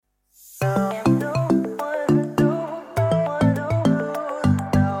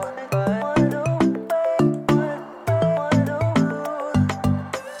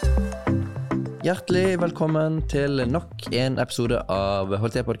Hjertelig velkommen til nok en episode av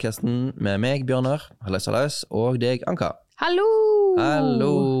HLT-podcasten med meg, Bjørnar, halløys, og deg, Anka. Hallo!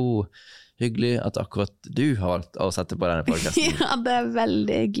 Hallo! Hyggelig at akkurat du har valgt å sette på denne podcasten. Ja, det er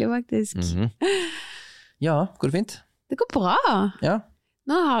veldig hyggelig faktisk. Ja, går det fint? Det går bra. Ja.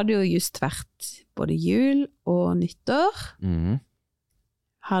 Nå har det jo just vært både jul og nyttår.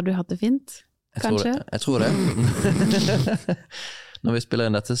 Har du hatt det fint? Kanskje? Jeg tror det. Når vi spiller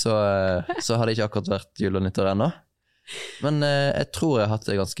inn dette, så har det ikke akkurat vært jul og nyttår ennå. Men jeg tror jeg har hatt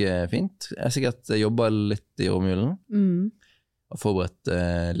det ganske fint. Jeg har sikkert jobbet litt i romjulen. Og forberedt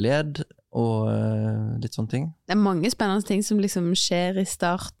led og litt sånne ting. Det er mange spennende ting som liksom skjer i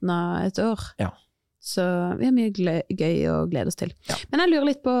starten av et år. Ja. Så vi har mye gøy å glede oss til. Ja. Men jeg lurer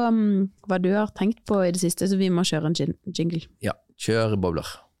litt på hva du har tenkt på i det siste, så vi må kjøre en jingle. Ja, kjør bobler.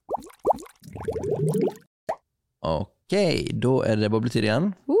 Ok, da er det bobletid igjen.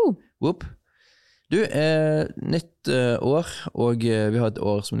 Whoop. Du, nytt år, og vi har et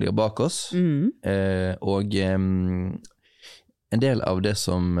år som ligger bak oss. Og en del av det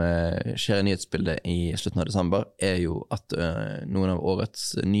som skjer i nyhetsbildet i slutten av desember, er jo at noen av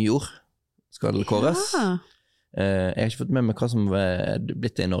årets nyord skal kåres. Ja. Jeg har ikke fått med meg hva som er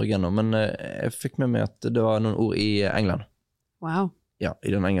blitt det i Norge ennå, men jeg fikk med meg at det var noen ord i England. Wow. Ja,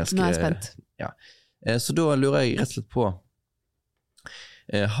 i den engelske. Nå er jeg spent. Ja. Så da lurer jeg rett og slett på,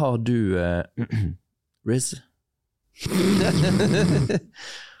 har du Riz?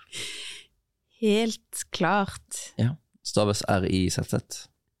 Helt klart. Ja, staves R-I-Z-Z.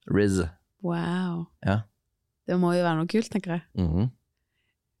 Riz. Wow. Ja. Det må jo være noe kult, tenker jeg.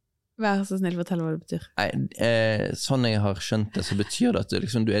 Vær så snill, fortell hva det betyr. Nei, sånn jeg har skjønt det, så betyr det at du er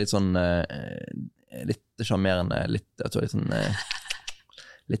litt sånn litt charmerende, litt, jeg tror litt sånn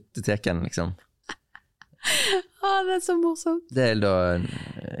litt teken, liksom. Det er så morsomt. Det er da,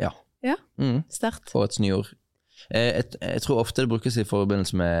 ja. Ja, sterkt. Årets nyord. Jeg tror ofte det brukes i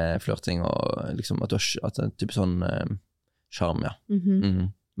forbindelse med flørting, og liksom at det er en type sånn charm, ja.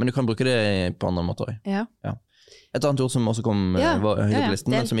 Men du kan bruke det på andre måter. Ja. Et annet ord som også var høyt på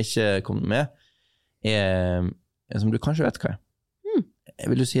listen, men som ikke kom med, er som du kanskje vet hva er.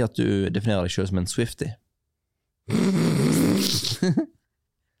 Vil du si at du definerer deg selv som en Swiftie?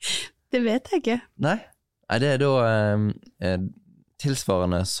 Det vet jeg ikke. Nei, det er da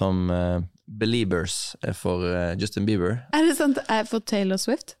tilsvarende som Beliebers for Justin Bieber. Er det sant for Taylor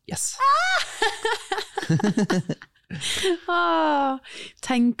Swift? Yes.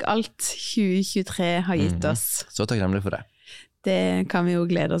 Tenk alt 2023 har gitt oss. Så takknemlig for det. Det kan vi jo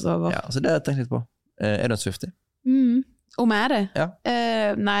glede oss over. Ja, så det har jeg tenkt litt på. Er du en Swiftie? Om jeg er det? Ja.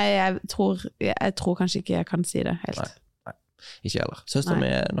 Nei, jeg tror kanskje ikke jeg kan si det helt. Nei. Ikke heller. Søster mi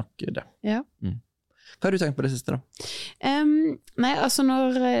er nok det. Ja. Hva har du tenkt på det siste da? Nei, altså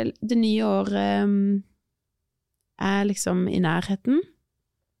når det nye år er liksom i nærheten,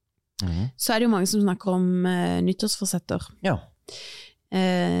 så er det jo mange som snakker om nyttårsforsetter. Ja.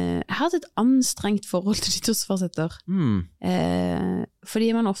 Jeg har hatt et anstrengt forhold til nyttårsforsetter.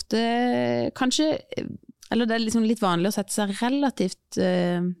 Fordi man ofte kanskje, eller det er liksom litt vanlig å sette seg relativt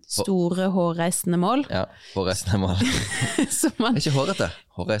store hårreisende mål. Ja, hårreisende mål. Ikke hårete,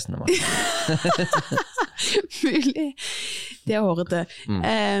 hårreisende mål. Mulig. Det er hårete.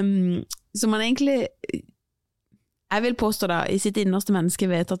 Så man egentlig, jeg vil påstå da, i sitt innerste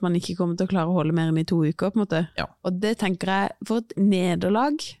menneske vet at man ikke kommer til å klare å holde mer enn i 2 uker, på en måte. Ja. Og det tenker jeg for et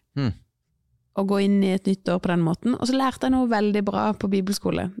nederlag, å gå inn i et nytt år på den måten. Og så lærte jeg noe veldig bra på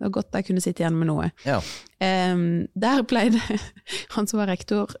bibelskole. Det var godt jeg kunne sitte igjen med noe. Ja. Der pleide han som var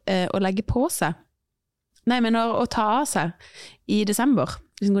rektor å legge på seg. Nei, men å ta av seg i desember.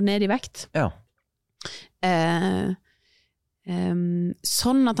 Liksom gå ned i vekt. Ja.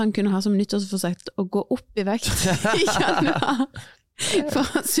 Sånn at han kunne ha som nyttårsforsett å gå opp i vekt i januar. For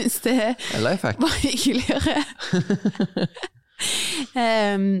han synes det var hyggeligere.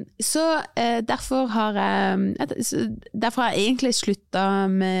 Så derfor har jeg egentlig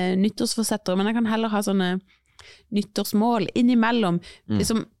sluttet med nyttårsforsetter, men jeg kan heller ha sånne nyttårsmål innimellom,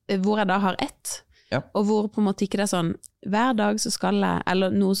 liksom, hvor jeg da har ett, og hvor på en måte ikke det er sånn hver dag så skal jeg,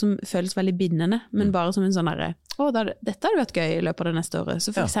 eller noe som føles veldig bindende, men bare som en sånn der, dette hadde vært gøy i løpet av det neste året. Så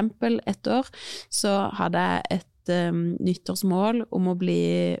for eksempel et år så hadde jeg et nyttårsmål om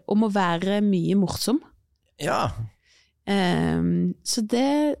å være mye morsom. Ja. Så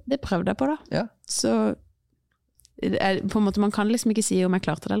det prøvde jeg på da. Ja. Så på en måte, man kan liksom ikke si om jeg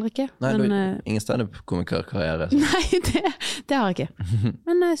klarte det eller ikke. Nei, men, ingen stand-up-komikerkarriere. Nei, det har jeg ikke.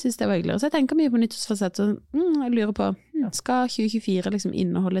 Men jeg synes det var hyggeligere. Så jeg tenker mye på nyttårsforsett, så jeg lurer på, skal 2024 liksom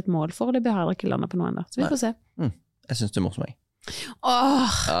inneholde et mål for det? Vi har ikke landet på noe enda, så vi får se. Jeg synes det er morsomt. Ja,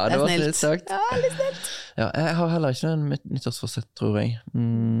 det var snilt sagt. Ja, litt snilt. Ja, jeg har heller ikke en nyttårsforsett, tror jeg.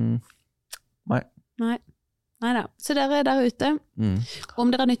 Nei da. Så dere der ute, om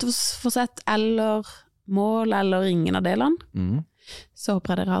dere har nyttårsforsett eller mål eller ingen av delene, så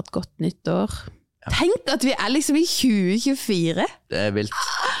håper jeg dere har et godt nyttår. Ja. Tenk at vi liksom i 2024! Det er vilt.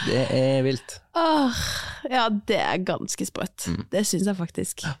 Ja, det er ganske sprøtt. Det synes jeg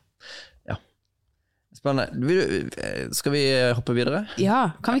faktisk. Ja. Spennende. Skal vi hoppe videre?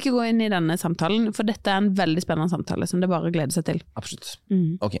 Ja, kan vi ikke gå inn i denne samtalen? For dette er en veldig spennende samtale som det bare gleder seg til. Absolutt.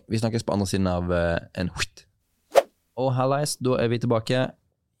 Ok, vi snakkes på andre siden av en hutt. Og hallais, da er vi tilbake.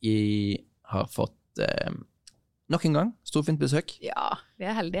 Jeg har fått nok en gang storfint besøk. Ja, vi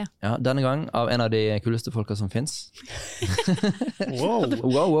er heldige. Ja, denne gang av en av de kuleste folka som finnes. Wow.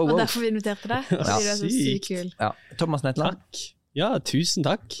 Og derfor vi inviterte deg. Fordi du er så sykt kul. Ja, Thomas Neteland. Takk. Ja, tusen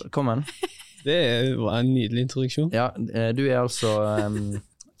takk. Velkommen. Det var en nydelig introduksjon. Ja, du er altså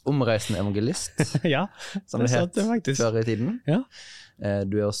omreisende evangelist. Ja, som det het før i tiden. Ja.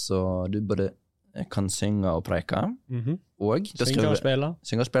 Du er også, du både kan synge og preike, og synge og spille.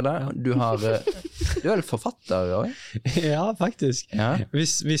 Synge og spille. Ja. Du er vel forfatter også? Ja, faktisk. Ja.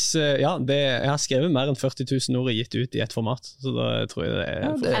 Jeg har skrevet mer enn 40 000 ord og gitt ut i et format, så da tror jeg det er...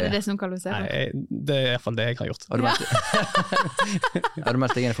 Er det det som kvalifiserer? Nei, det er i hvert fall det jeg har gjort. Har du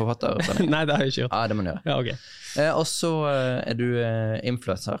meldt deg inn i forfatter? Nei, det har jeg ikke gjort. Ja, det må du gjøre. Ja, ok. Og så er du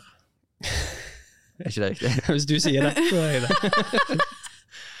influencer. Er ikke det riktig? Hvis du sier det, så er jeg det.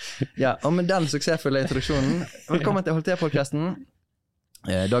 Ja, og med den suksessfulle introduksjonen, velkommen til Holdt-podcasten.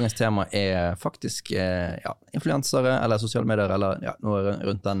 Dagens tema er faktisk influensere, eller sosiale medier, eller noe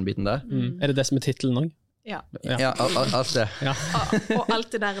rundt den biten der. Er det det som er titelen også? Ja. Ja, alt det. Ja. Og alt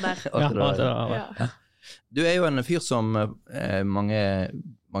det der. Ja. Du er jo en fyr som mange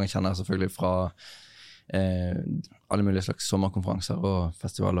kjenner selvfølgelig fra alle mulige slags sommerkonferanser og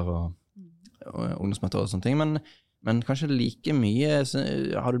festivaler og ungdomsmøter og sånne ting, men kanskje like mye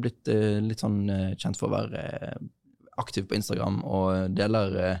har du blitt litt sånn kjent for å være aktiv på Instagram og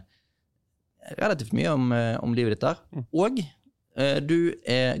deler relativt mye om livet ditt der. Og du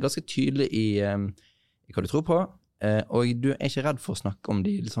er ganske tydelig i hva du tror på, og du er ikke redd for å snakke om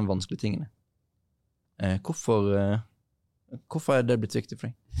de litt sånn vanskelige tingene. Hvorfor er det blitt viktig for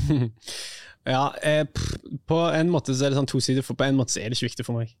deg? Ja, på en måte så er det sånn to sider, for på en måte så er det ikke viktig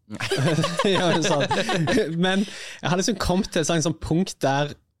for meg. Ja, sånn. Men jeg har liksom kommet til en sånn punkt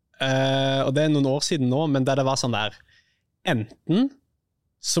der, og det er noen år siden nå, men der det var sånn der, enten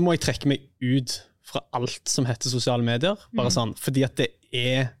så må jeg trekke meg ut fra alt som heter sosiale medier, bare sånn, fordi at det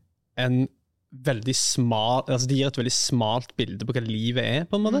er en veldig altså det gir et veldig smalt bilde på hva livet er,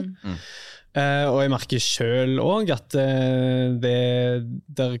 på en måte. Og jeg merker selv også at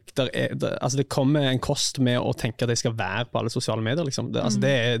det kommer en kost med å tenke at jeg skal være på alle sosiale medier. Liksom.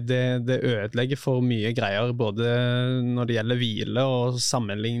 Det ødelegger for mye greier, både når det gjelder hvile og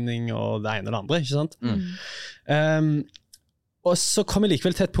sammenligning og det ene og det andre, ikke sant? Og så kom jeg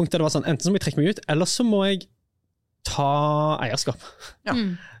likevel til et punkt der det var sånn, enten så må jeg trekke meg ut, eller så må jeg ta eierskap. Ja.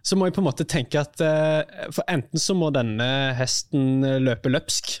 Så må jeg på en måte tenke at for enten så må denne hesten løpe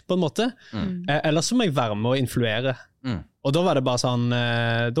løpsk på en måte, eller så må jeg være med og influere. Og da var det bare sånn,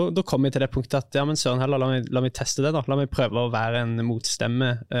 da kom jeg til det punktet at ja, men søren heller, la meg teste det da. La meg prøve å være en motstemme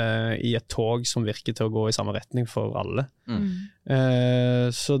i et tog som virker til å gå i samme retning for alle.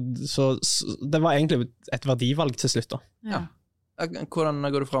 Så det var egentlig et verdivalg til slutt da. Ja. Hvordan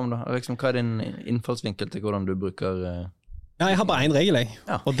går du frem da? Hva er din innfallsvinkel til hvordan du bruker... Ja, jeg har bare en regel,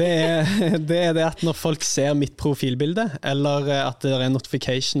 og det er det at når folk ser mitt profilbilde, eller at det er en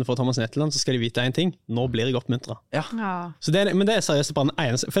notification for Thomas Neteland, så skal de vite en ting. Nå blir jeg oppmuntret. Ja. Så men det er seriøst bare den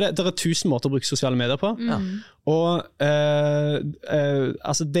eneste, for det er 1000 måter å bruke sosiale medier på, og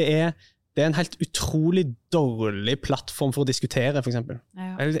altså det er en helt utrolig dårlig plattform for å diskutere, for eksempel.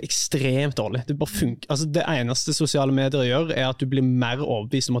 Ja. Det er ekstremt dårlig. Det bare funker. Altså, det eneste sosiale medier gjør er at du blir mer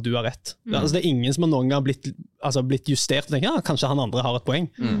overbevist om at du har rett. Altså, det er ingen som har noen gang blitt justert og tenker, ja, kanskje han andre har et poeng.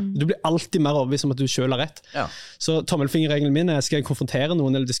 Du blir alltid mer overbevist om at du selv har rett. Ja. Så tommelfingerregelen min er, skal jeg konfrontere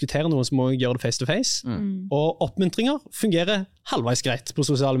noen eller diskutere noen, så må jeg gjøre det face to face. Og oppmuntringer fungerer halvveis greit på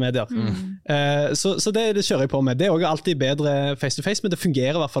sosiale medier. Så det kjører jeg på med. Det er også alltid bedre face to face, men det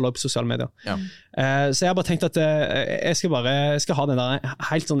fungerer i hvert fall også på sosiale medier. Ja. Så jeg har bare tenkt at jeg skal ha den der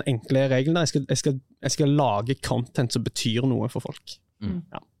helt sånn enkle regelen der. Jeg skal lage content som betyr noe for folk.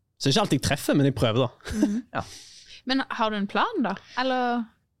 Ja. Så det er ikke alltid jeg treffer, men jeg prøver da. Ja. Men har du en plan da? Eller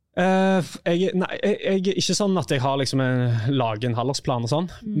Jeg er ikke sånn at jeg har liksom laget en halvårsplan og sånn,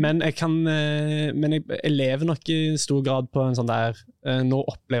 men jeg lever nok i stor grad på en sånn der, nå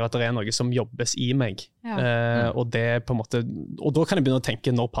opplever jeg at det er noe som jobbes i meg, og det på en måte, og da kan jeg begynne å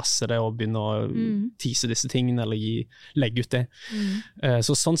tenke når passer det å begynne å tease disse tingene eller legge ut det.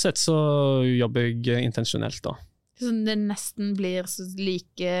 Så sånn sett så jobber jeg intensjonelt da. Så det nesten blir så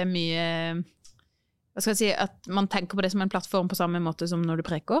like mye... Hva skal jeg si, at man tenker på det som en plattform på samme måte som når du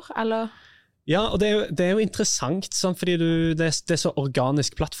preker, eller? Ja, og det er jo interessant, sånn, fordi det er så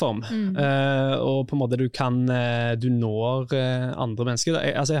organisk plattform, og på en måte du når andre mennesker.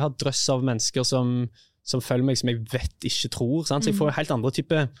 Jeg har drøss av mennesker som følger meg som jeg vet ikke tror, sant? Så jeg får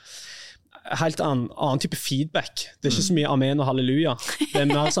helt annen type feedback. Det er ikke så mye amen og halleluja. Det er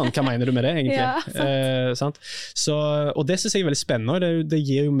mer sånn, hva mener du med det egentlig? Sant? Så, og det synes jeg er veldig spennende, og det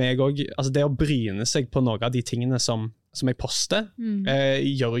gir jo meg også, altså det å bryne seg på noen av de tingene som jeg poster,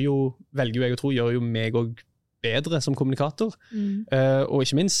 velger jeg å tro, gjør jo meg også bedre som kommunikator, og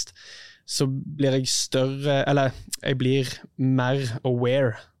ikke minst, så blir jeg større, eller jeg blir mer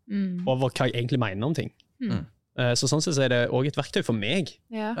aware over hva jeg egentlig mener om ting. Så sånn sett er det også et verktøy for meg.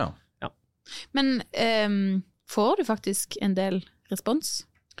 Ja. Men får du faktisk en del respons?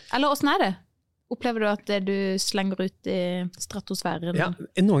 Eller hvordan er det? Opplever du at det du slenger ut i stratosfæren? Ja,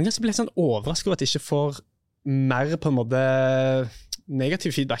 noen ganger blir jeg sånn overrasket over at jeg ikke får mer på en måte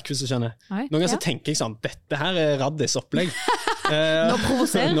negativ feedback, hvis du skjønner. Noen ganger så tenker jeg sånn, dette her er Raddis opplegg. Nå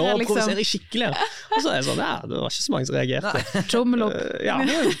provoserer jeg skikkelig. Og så er jeg sånn, det var ikke så mange som reagerte. Tommel opp. Ja,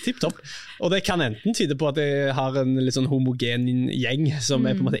 tipp-topp. Og det kan enten tyde på at jeg har en litt sånn homogen gjeng som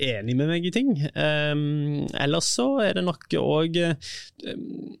er på en måte enig med meg i ting. Eller så er det nok også,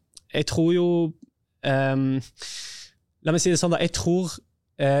 jeg tror jo, la meg si det sånn da, jeg tror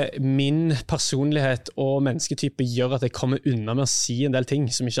min personlighet og mennesketype gjør at jeg kommer unna med å si en del ting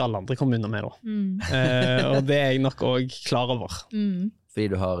som ikke alle andre kommer unna med da. Og det er jeg nok også klar over. Fordi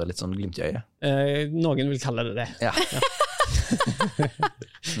du har litt sånn glimt i øyet? Noen vil kalle det det. Ja.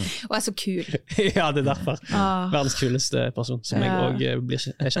 Og er så kul. Ja, det er derfor. Verdens kuleste person, som jeg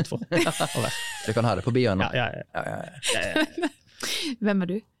også er kjent for. Du kan ha det på bioen nå. Ja. Hvem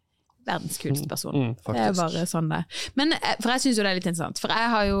er du? Verdens kuleste person. Det er bare sånn det. Men, for jeg synes jo det er litt interessant, for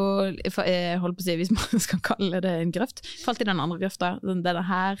jeg har jo, holdt på å si, hvis man skal kalle det en grøft, falt i den andre grøfta,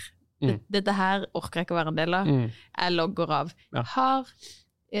 dette her orker jeg ikke å være en del av, jeg logger av. Har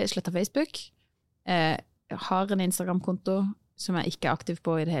slettet Facebook, har en Instagram-konto som jeg ikke er aktiv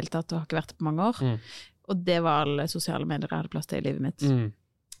på i det hele tatt, og har ikke vært det på mange år, og det var alle sosiale medier jeg hadde plass til i livet mitt.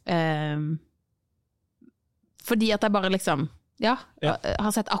 Fordi at jeg bare liksom har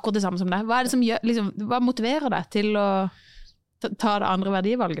sett akkurat det samme som det. Hva er det som gjør, liksom, hva motiverer deg til å ta det andre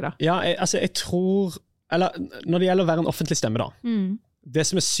verdivalget da? Ja, jeg tror, eller når det gjelder å være en offentlig stemme da, det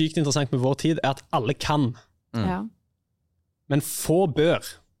som er sykt interessant med vår tid er at alle kan, men få bør.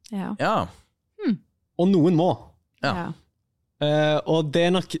 Og noen må. Og det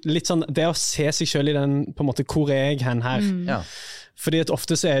er nok litt sånn, det å se seg selv i den, på en måte, hvor er jeg hen her? Fordi at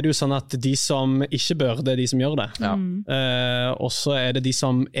ofte så er det jo sånn at de som ikke bør, det er de som gjør det. Og så er det de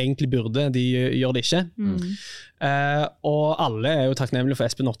som egentlig burde, de gjør det ikke. Og alle er jo takknemlige for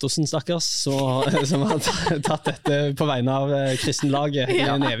Espen Ottosen, stakkars, som har tatt dette på vegne av kristenlaget i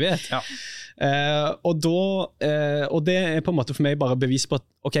en evighet. Og det er på en måte for meg bare bevis på at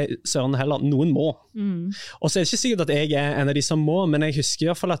ok, søren heller, noen må. Og så er det ikke sikkert at jeg er en av de som må, men jeg husker i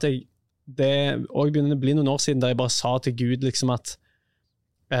hvert fall at det begynner å bli noen år siden der jeg bare sa til Gud liksom at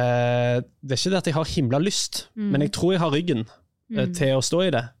det er ikke det at jeg har himla lyst, men jeg tror jeg har ryggen til å stå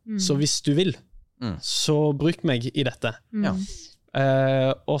i det. Så hvis du vil, så bruk meg i dette.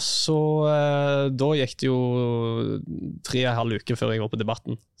 Og så da gikk det jo 3,5 uker før jeg var på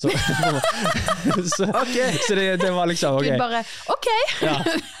debatten. Så det var liksom Gud bare,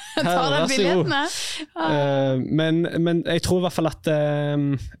 ta den billettene. Men jeg tror i hvert fall at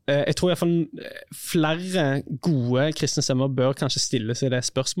flere gode kristne stemmer bør kanskje stille seg det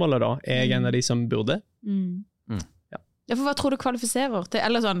spørsmålet da. Er jeg en av de som burde? For hva tror du kvalifiserer til,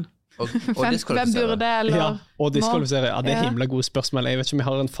 eller sånn? Hvem burde, eller og diskvalifisere, det er himla gode spørsmål. Jeg vet ikke om jeg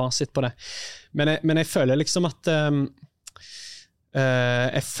har en fasit på det, men jeg føler liksom at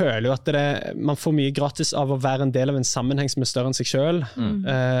jeg føler jo at man får mye gratis av å være en del av en sammenheng som er større enn seg selv,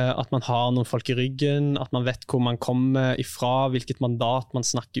 at man har noen folk i ryggen, at man vet hvor man kommer ifra, hvilket mandat man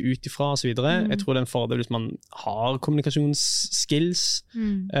snakker ut ifra og så videre. Jeg tror det er en fordel hvis man har kommunikasjonsskills.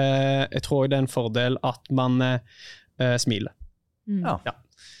 Jeg tror også det er en fordel at man smiler.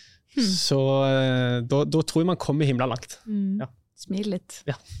 Så da tror jeg man kommer himla langt. Smil litt,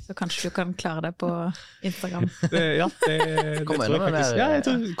 så kanskje du kan klare det på Instagram. Det kom tror jeg faktisk. Ja, jeg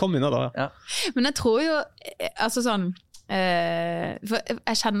tror kom inn da. Ja. Men jeg tror jo, altså sånn, for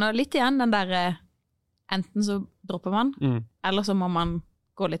jeg kjenner litt igjen den der, enten så dropper man, eller så må man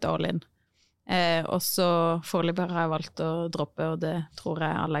gå litt all in. Og så foreløpig har jeg valgt å droppe, og det tror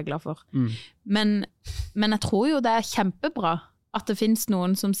jeg alle er glad for. Men jeg tror jo det kjempebra at det finnes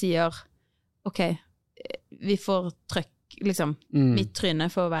noen som sier, ok, vi får trøkk, liksom, mitt tryne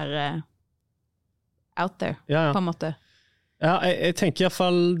for å være out there, på en måte. Ja, jeg tenker i hvert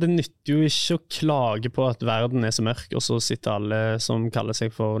fall, det nytter jo ikke å klage på at verden så mørk, og så sitter alle som kaller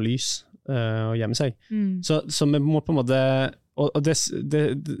seg for lys og gjemmer seg. Så vi må på en måte, og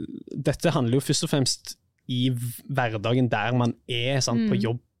dette handler jo først og fremst i hverdagen der man sant, på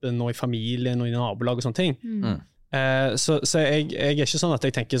jobben og i familien og i nabolag og sånne ting. Så jeg ikke sånn at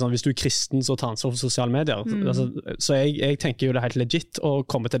jeg tenker sånn, hvis du kristen så ta ansvar for sosiale medier, altså, så jeg tenker jo det helt legit å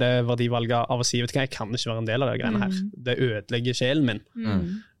komme til det verdivalget av å si, vet du hva, jeg kan ikke være en del av det greiene her, det ødelegger sjelen min,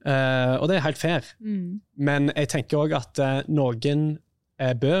 og det helt fair, men jeg tenker også at noen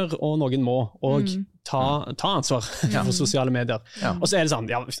bør og noen må og ta ansvar for sosiale medier. Og så det sånn,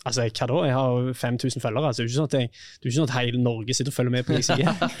 altså hva da? Jeg har 5000 følgere, så det er ikke sånn at hele Norge sitter og følger med på det jeg sier.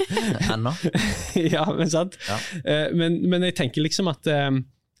 Ennå? Ja, men sant. Men jeg tenker liksom at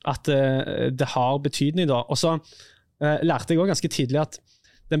det har betydning da. Og så lærte jeg også ganske tidlig at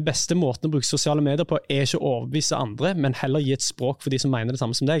den beste måten å bruke sosiale medier på ikke å overbevise andre, men heller gi et språk for de som mener det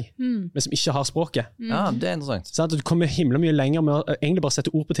samme som deg, men som ikke har språket. Ja, det interessant. Så at du kommer himla mye lenger med å egentlig bare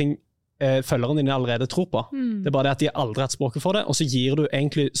sette ord på ting følgerne dine allerede tror på. Det bare det at de aldri har hatt språket for det, og så gir du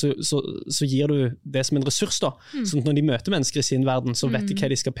egentlig så gir du det som en ressurs da, sånn at når de møter mennesker i sin verden, så vet de hva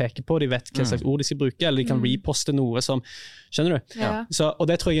de skal peke på, de vet hva slags ord de skal bruke, eller de kan reposte noe som, skjønner du? Så, og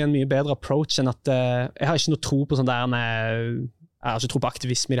det tror jeg en mye bedre approach enn at jeg har ikke noe tro på sånn der jeg har ikke tro på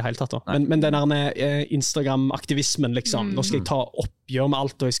aktivisme i det hele tatt da. Men den der Instagram-aktivismen liksom, nå skal jeg ta oppgjør med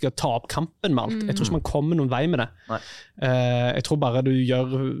alt, og jeg skal ta opp kampen med alt. Jeg tror ikke man kommer noen vei med det. Jeg tror bare du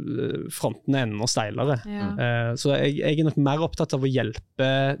gjør frontene enda steilere. Så jeg nok mer opptatt av å hjelpe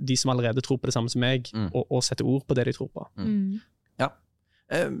de som allerede tror på det samme som meg, og sette ord på det de tror på. Ja.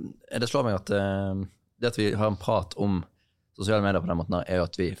 Det slår meg at det at vi har en prat om sosiale medier på den måten jo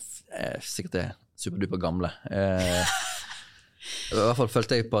at vi sikkert superduper gamle. I hvert fall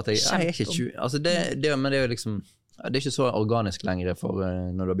følte jeg på at jeg er ikke 20, altså men det jo liksom, det ikke så organisk lenger for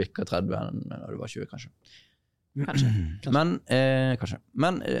når du har bikket 30 enn når du var 20 kanskje.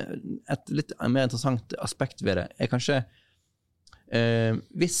 Men et litt mer interessant aspekt ved det kanskje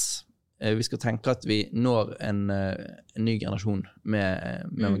hvis vi skal tenke at vi når en ny generasjon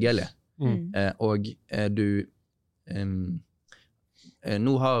med evangeliet, og du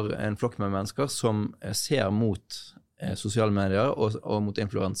nå har en flokk med mennesker som ser mot sosiale medier og mot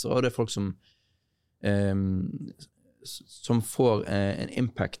influensere, og det folk som får en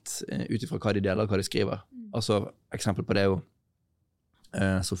impact utifra hva de deler og hva de skriver. Altså, eksempel på det jo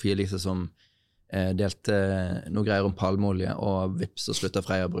Sofie Elise som delte noe greier om palmolje, og vips og slutta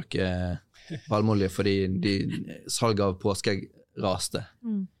Freia å bruke palmolje fordi salget av påskeegg raste.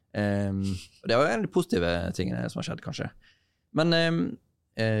 Og det var en av de positive tingene som har skjedd, kanskje. Men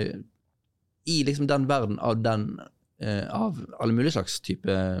i liksom den verden av alle mulige slags type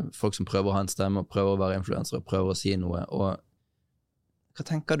folk som prøver å ha en stemme og prøver å være influencer og prøver å si noe, og hva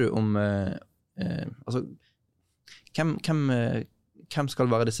tenker du om altså hvem skal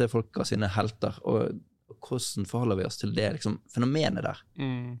være disse folka sine helter, og hvordan forholder vi oss til det liksom, fenomenet der?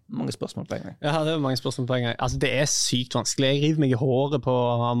 Mange spørsmål på en gang. Ja, det mange spørsmål på en gang. Altså, det sykt vanskelig. Jeg river meg i håret på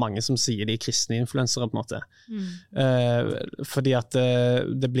mange som sier de kristne influensere på en måte. Fordi at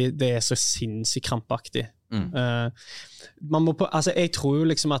det så sinnssykt krampaktig. Jeg tror jo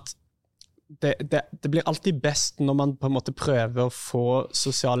liksom at det blir alltid best når man på en måte prøver å få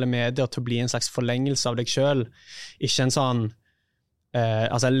sosiale medier til å bli en slags forlengelse av deg selv, ikke en sånn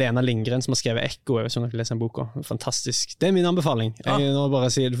Lena Lindgren som har skrevet Ekko, jeg vet ikke om dere leser den boka, fantastisk, det min anbefaling. Nå bare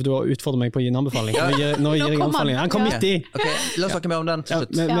sier, for du har utfordret meg på å gi en anbefaling. Nå gir jeg anbefaling. Han kom midt i. Okay, la oss snakke mer om den til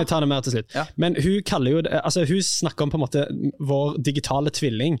slutt. Vi tar det mer til slutt. Men hun kaller jo, hun snakker om på en måte vår digitale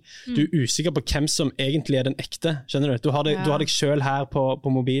tvilling. Du usikker på hvem som egentlig den ekte, skjønner du? Du har deg selv her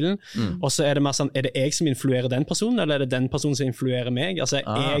på mobilen, og så det mer sånn, det jeg som influerer den personen, eller det den personen som influerer meg? Altså,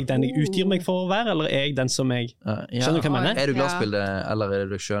 jeg den jeg utgir meg for å være, eller jeg den som jeg... Skjønner du hva jeg mener? Du glassbildet eller det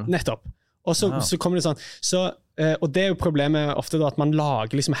deg selv? Nettopp. Og så kommer det sånn. Og det jo problemet ofte da, at man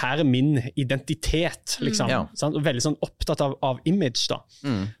lager liksom, her min identitet, liksom. Sånn, og veldig sånn opptatt av image da.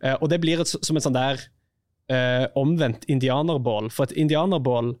 Og det blir som et sånn der omvendt indianerbål. For et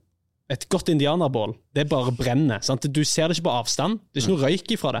indianerbål et godt indianerbål, det bare brenner. Sant? Du ser det ikke på avstand, det ikke noe røyk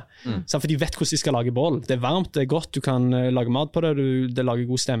ifra det. Sant? For de vet hvordan de skal lage bål. Det varmt, det godt, du kan lage mat på det, det lager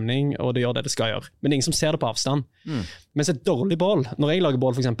god stemning, og det gjør det det skal gjøre. Men ingen som ser det på avstand. Mens et dårlig bål, når jeg lager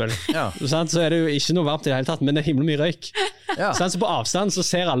bål for eksempel, så det jo ikke noe varmt i det hele tatt, men det himmelig mye røyk. Så på avstand så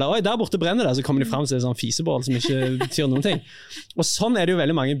ser alle, oi, der borte brenner det, så kommer de frem til sånn fisebål som ikke betyr noen ting. Og sånn det jo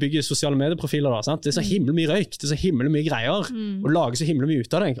veldig mange bygger sosiale medieprofiler da, sant? Det så himmelig mye røyk, det så himmelig mye greier, og lager så himmelig mye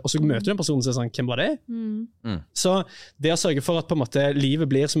ut av deg, og så møter du en person og sier sånn, hvem var det? Så det å sørge for at på en måte livet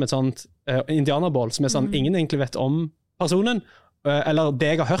blir som et sånt indianerbål, som sånn, ingen egentlig vet om personen, eller det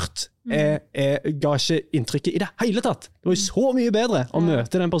jeg har hørt, ga ikke inntrykket i det hele tatt. Det var jo så mye bedre å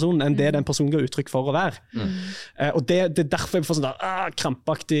møte den personen enn det den personen ga uttrykk for å være. Og det derfor jeg får sånn der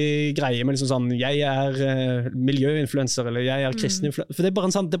krampaktig greie med liksom sånn, jeg miljøinfluencer, eller jeg kristne influencer, for det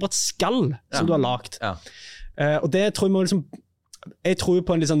bare sånn, det bare et skall som du har lagt. Og det tror jeg må liksom, jeg tror jo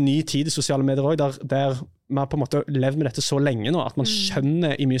på en liksom ny tid i sosiale medier også, der vi har på en måte levd med dette så lenge nå, at man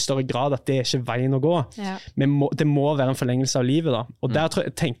skjønner i mye større grad at det ikke veien å gå. Men det må være en forlengelse av livet da. Og der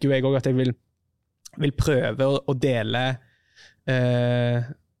tenker jo jeg også at jeg vil prøve å dele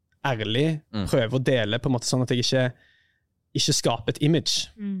ærlig, prøve å dele på en måte sånn at jeg ikke skaper et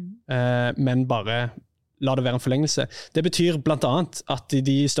image, men bare la det være en forlengelse. Det betyr blant annet at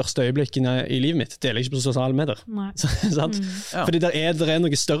de største øyeblikkene i livet mitt deler jeg ikke på sosiale medier. Fordi det er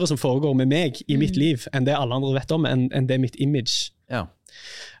noe større som foregår med meg i mitt liv enn det alle andre vet om, enn det mitt image.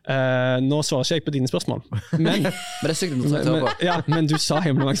 Nå svarer ikke jeg på dine spørsmål. Men du sa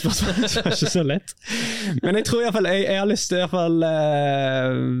hjemme mange spørsmål, så det var ikke så lett. Men jeg tror i hvert fall, jeg har lyst til i hvert fall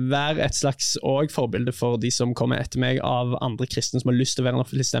være et slags forbilde for de som kommer etter meg av andre kristne som har lyst til å være en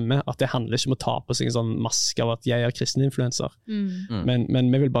offentlig stemme, at det handler ikke om å ta på seg en sånn maske av at jeg kristne influencer. Men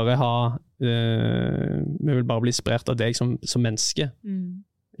vi vil bare bli inspirert av deg som menneske.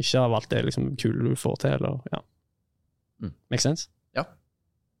 Ikke av alt det liksom kule du får til, eller make sense?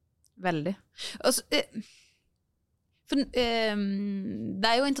 Veldig. Altså, for, det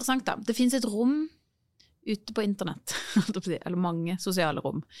jo interessant da. Det finnes et rom ute på internett, eller mange sosiale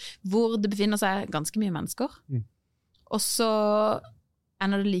rom, hvor det befinner seg ganske mye mennesker. Og så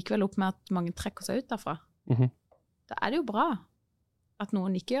ender det likevel opp med at mange trekker seg ut derfra. Da det jo bra at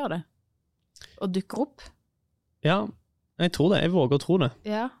noen ikke gjør det, og dukker opp. Ja, jeg tror det. Jeg våger å tro det.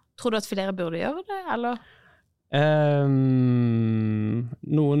 Ja. Tror du at flere burde gjøre det, eller?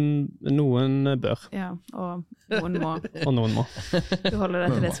 Noen bør. Ja, og noen må. Og noen må. Du holder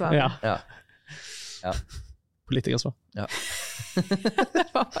deg til det svaret. Ja. Politikersvar. Ja. Det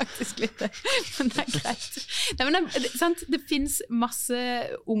var faktisk litt det, men det greit. Nei, men sant? Det finnes masse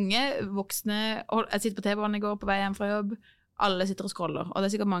unge, voksne, og jeg sitter på TV-en i går på vei hjem fra jobb, alle sitter og scroller, og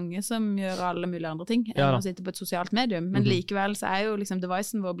det sikkert mange som gjør alle mulige andre ting enn å sitte på et sosialt medium, men likevel så jo liksom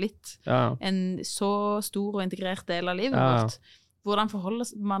devicen vår blitt en så stor og integrert del av livet vårt. Hvordan forholder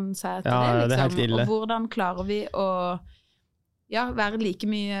man seg til det, liksom? Og hvordan klarer vi å være like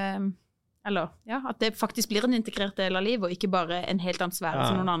mye, eller at det faktisk blir en integrert del av livet, og ikke bare en helt annen sfære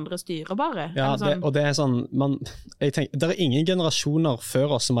som noen andre styrer bare. Ja, og det sånn, jeg tenker, det ingen generasjoner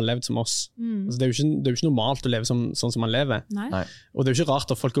før oss som har levd som oss. Altså, det jo ikke normalt å leve sånn som man lever. Nei. Og det jo ikke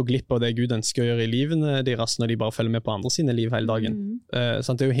rart at folk går glipp av det Gud ønsker å gjøre i livene deres når de bare følger med på andre sine liv hele dagen.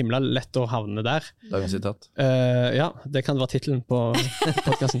 Det jo himla lett å havne der. Dagens sitat. Ja, det kan være titelen på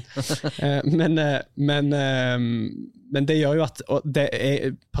podcasten. Men det gjør jo at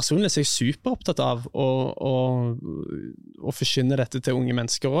personlig er jeg superopptatt av å forkynne dette til unge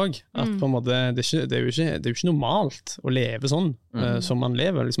mennesker også. At på en måte, det jo ikke normalt å leve sånn som man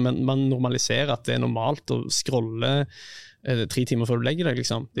lever. Liksom, man normaliserer at det normalt å scrolle 3 timer før du legger deg.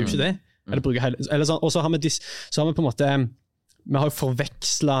 Liksom. Det jo ikke det. Og så har vi på en måte vi har jo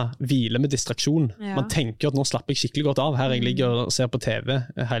forvekslet hvile med distraksjon. Man tenker at nå slapper jeg skikkelig godt av her jeg ligger og ser på TV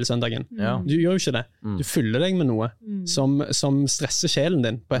hele søndagen. Du gjør jo ikke det. Du fyller deg med noe som stresser sjelen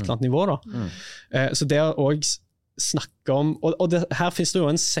din på et eller annet nivå da. Så det også snakke om, og her finnes det jo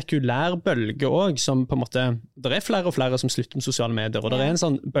en sekulær bølge også, som på en måte, det flere og flere som slutter med sosiale medier, og det en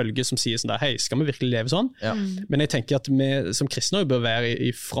sånn bølge som sier sånn der, hei, skal vi virkelig leve sånn? Men jeg tenker at vi som kristne bør være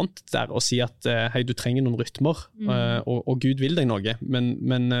i front der og si at hei, du trenger noen rytmer, og Gud vil deg noe,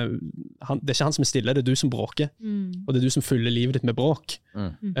 men det ikke han som stille, det du som bråker, og det du som fyller livet ditt med bråk,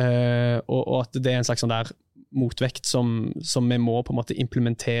 og at det en slags sånn der motvekt som vi må på en måte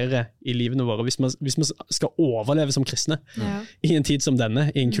implementere i livene våre hvis vi skal overleve som kristne i en tid som denne,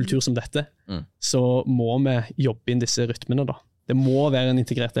 i en kultur som dette, så må vi jobbe inn disse rytmene da. Det må være en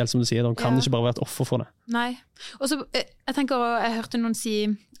integrert del, som du sier, de kan ikke bare være et offer for det. Nei, og så jeg tenker, jeg hørte noen si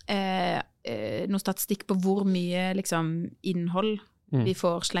noen statistikk på hvor mye liksom, innhold vi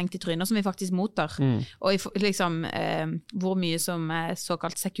får slengt i trynet, som vi faktisk mottar. Og liksom, hvor mye som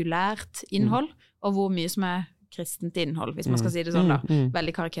såkalt sekulært innhold, og hvor mye som kristent innhold, hvis man skal si det sånn da,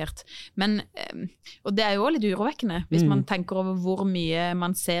 veldig karikert. Men, og det jo litt urovekkende, hvis man tenker over hvor mye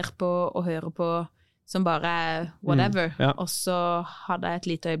man ser på og hører på, som bare whatever, og så hadde jeg et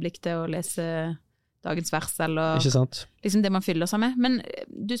lite øyeblikk til å lese dagens vers, eller liksom det man fyller seg med. Men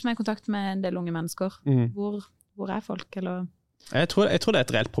du som i kontakt med en del unge mennesker, hvor folk, eller... Jeg tror det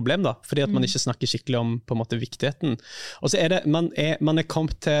et reelt problem da, fordi at man ikke snakker skikkelig om på en måte viktigheten. Og så det, man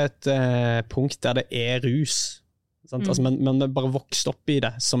kommet til et punkt der det rus. Sant? Altså man bare vokst opp i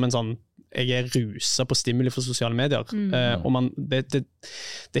det som en sånn, jeg ruset på stimuli for sosiale medier. Og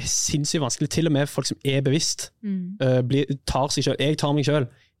det sinnssykt vanskelig, til og med folk som bevisst, tar seg selv, jeg tar meg selv,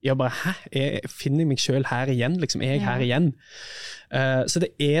 jeg bare, jeg finner meg selv her igjen, liksom, jeg her igjen. Så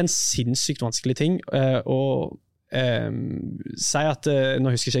det en sinnssykt vanskelig ting, og si at, nå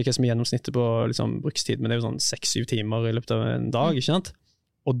husker jeg ikke hva som gjennomsnittet på liksom, brukstid, men det jo sånn 6-7 timer i løpet av en dag, ikke sant?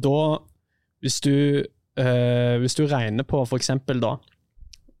 Og da, hvis du regner på for eksempel da,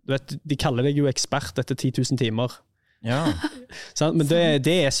 du vet, de kaller deg jo ekspert etter 10 000 timer. Ja. Men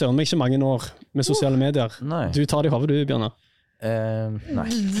det søren meg ikke mange år med sosiale medier. Nei. Du tar det i hovedet du, Bjørnar. Nei.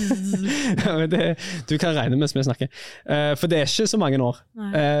 Du kan regne mens vi snakker. For det ikke så mange år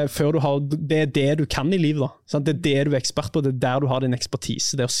før du har, det du kan i livet da. Sant? Det det du ekspert på, det der du har din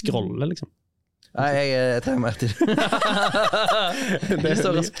ekspertise, det å scrolle liksom. Nei, jeg trenger mer tid. Jeg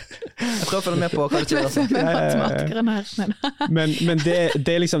prøver å følge med på hva du sier. Men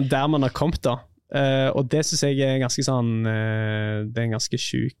det liksom der man har kommet da. Og det synes jeg ganske sånn, det en ganske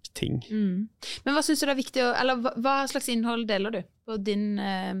syk ting. Men hva synes du det viktig, eller hva slags innhold deler du på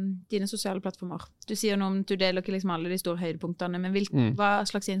dine sosiale plattformer? Du sier noe om at du deler ikke liksom alle de store høydepunktene, men hva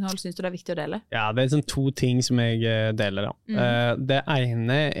slags innhold synes du det viktig å dele? Ja, det sånn 2 ting som jeg deler da. Det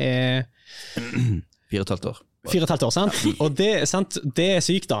ene 4,5 år. 4,5 år, sant? Og det, sant? Det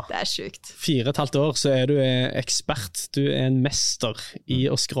sykt da. Det sykt. 4,5 år så du ekspert, du en mester i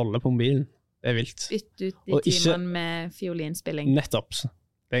å scrolle på mobilen. Det vilt. Bytt ut de timene med fiolinspilling. Nettopp.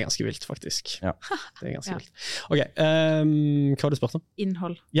 Det ganske vilt, faktisk. Ja. Det ganske vilt. Ok, hva har du spurt om?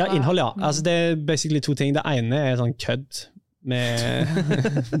 Innhold. Ja, innhold, ja. Altså, det basically 2 ting. Det ene sånn kødd med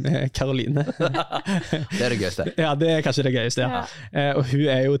Karoline. Det det gøyeste. Ja, det kanskje det gøyeste, ja. Og hun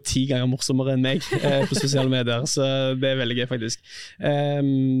jo 10 ganger morsommere enn meg på sosiale medier, så det veldig gøy faktisk.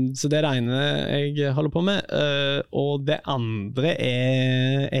 Så det det ene jeg holder på med, og det andre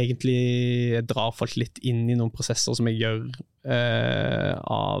egentlig drar folk litt inn i noen prosesser som jeg gjør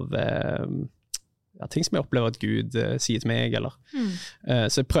av ting som jeg opplever at Gud sier til meg, eller.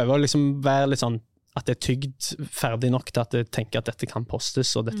 Så jeg prøver å liksom være litt sånn at det tygd ferdig nok til at jeg tenker at dette kan postes,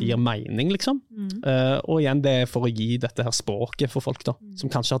 og dette gir mening, liksom. Og igjen, det for å gi dette her språket for folk, da, som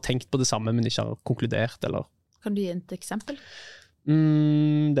kanskje har tenkt på det samme, men ikke har konkludert, eller... Kan du gi et eksempel?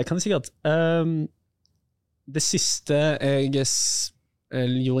 Det kan jeg sikkert. Det siste jeg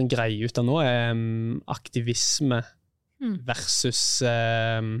gjorde en greie ut av nå, aktivisme versus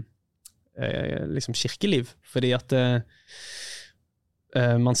liksom kirkeliv, fordi at...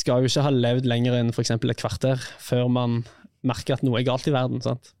 man skal jo ikke ha levd lenger enn for eksempel et kvarter før man merker at noe galt i verden,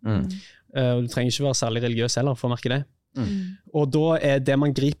 sant? Og du trenger ikke være særlig religiøs heller for å merke det. Og da det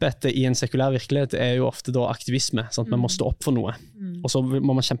man griper etter i en sekulær virkelighet jo ofte da aktivisme, sant? Man må stå opp for noe, og så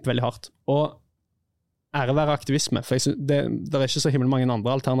må man kjempe veldig hardt. Og ære være aktivisme, for jeg synes, det ikke så himmelig mange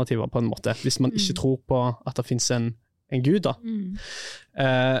andre alternativer på en måte, hvis man ikke tror på at det finnes en Gud da.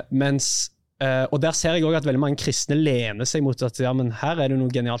 Og der ser jeg også at veldig mange kristne lener seg mot at ja, men her det noe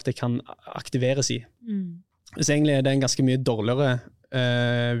genialt jeg kan aktiveres i. Så egentlig det en ganske mye dårligere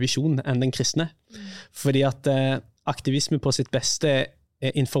visjon enn den kristne. Fordi at aktivisme på sitt beste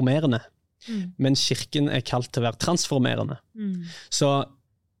informerende, men kirken kalt til å være transformerende. Så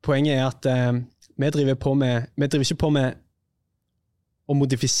poenget at vi driver ikke på med å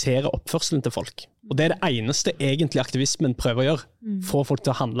modifisere oppførselen til folk. Og det det eneste egentlig aktivismen prøver å gjøre, få folk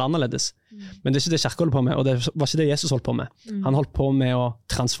til å handle annerledes. Men det ikke det kirke holder på med, og det var ikke det Jesus holdt på med. Han holdt på med å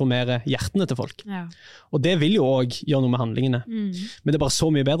transformere hjertene til folk. Og det vil jo også gjøre noe med handlingene. Men det bare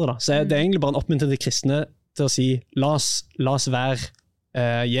så mye bedre da. Så det egentlig bare en oppmuntring til kristne til å si, la oss være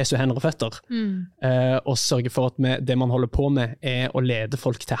Jesu hender og føtter, og sørge for at det man holder på med å lede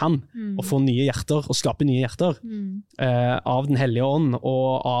folk til han, og få nye hjerter, og skape nye hjerter av den hellige ånd,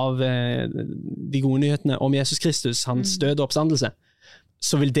 og av de gode nyhetene om Jesus Kristus, hans død og oppstandelse,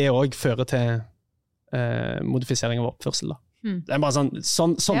 så vil det også føre til modifisering av oppførsel. Da. Det bare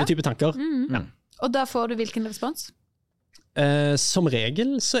sånne type tanker. Og da får du hvilken respons? Som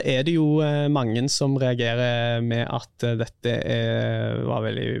regel så det jo mange som reagerer med at dette var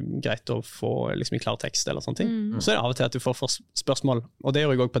veldig greit å få liksom, i klar tekst eller sånne ting. Så det av og til at du får spørsmål, og det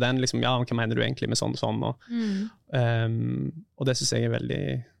gjør jeg også på den, liksom, ja, hva mener du egentlig med sånn og sånn, og det synes jeg veldig,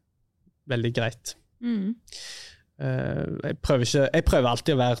 veldig greit. Jeg prøver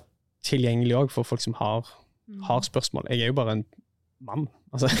alltid å være tilgjengelig også for folk som har spørsmål. Jeg jo bare en mann,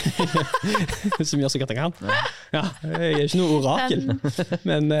 altså, som gjør så godt jeg kan. Ja, jeg ikke noe orakel.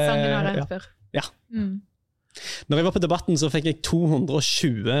 Men, sangen har jeg før. Ja. Når jeg var på debatten, så fikk jeg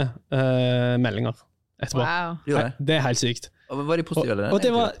 220 meldinger etterpå. Wow. Det helt sykt. Og var de positive eller?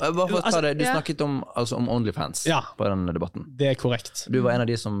 Du snakket om OnlyFans på den debatten. Det korrekt. Du var en av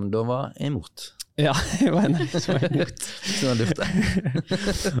de som da var imot. Ja, jeg var en av de som var imot.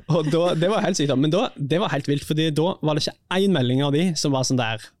 Og det var helt sykt, men det var helt vilt, fordi da var det ikke en melding av de som var sånn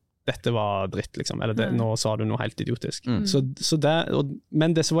der, dette var dritt liksom, eller nå sa du noe helt idiotisk. Men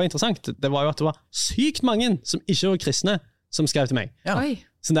det som var interessant, det var jo at det var sykt mange som ikke var kristne, som skrev til meg.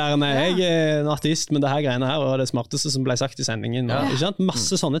 Så jeg en ateist, men det her greiene her var det smarteste som ble sagt i sendingen, og, ikke sant?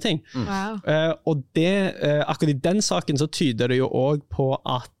 Masse sånne ting. Og akkurat i den saken så tyder det jo også på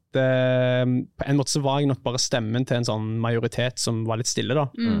at på en måte så var jeg nok bare stemmen til en sånn majoritet som var litt stille da.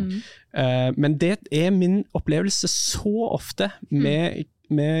 Men det min opplevelse så ofte med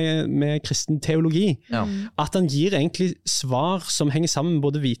kristen teologi, at han gir egentlig svar som henger sammen med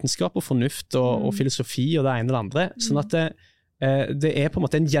både vitenskap og fornuft og filosofi og det ene eller andre, sånn at det på en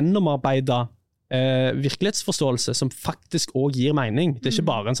måte en gjennomarbeidet virkelighetsforståelse som faktisk også gir mening. Det ikke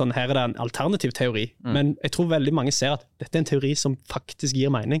bare en sånn, her det en alternativ teori, men jeg tror veldig mange ser at dette en teori som faktisk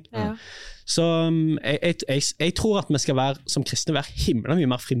gir mening. Så jeg tror at vi skal som kristne være himla mye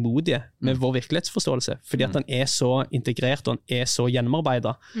mer frimodige med vår virkelighetsforståelse, fordi at den så integrert og den så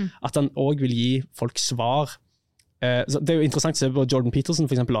gjennomarbeidet, at den også vil gi folk svar. Det jo interessant å se på Jordan Peterson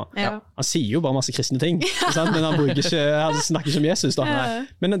for eksempel. Han sier jo bare masse kristne ting, men han snakker ikke om Jesus.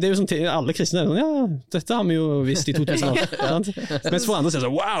 Men det jo sånn, alle kristne sånn, ja, dette har vi jo visst i 2000 år. Mens for andre sier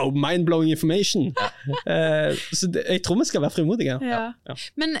sånn, wow, mind-blowing information. Så jeg tror vi skal være frimodige.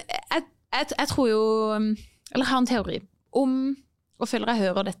 Men jeg tror jo, eller har en teori om, og føler jeg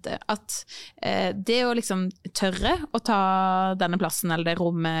hører dette, at det å liksom tørre å ta denne plassen eller det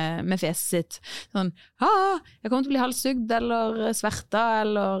rommet med fjeset sitt, sånn, jeg kommer til å bli halssugd, eller sverta,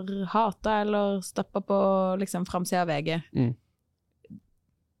 eller hata, eller stappa på liksom framsiden av VG.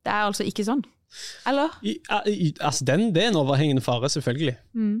 Det altså ikke sånn, eller? Altså det en overhengende fare, selvfølgelig.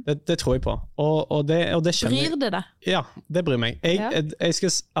 Det tror jeg på. Og det skjønner jeg. Bryr det deg? Ja, det bryr meg.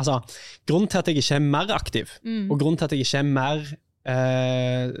 Grunnen til at jeg ikke mer aktiv, og grunnen til at jeg ikke mer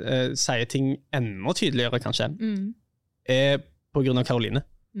sier ting enda tydeligere kanskje, på grunn av Karoline.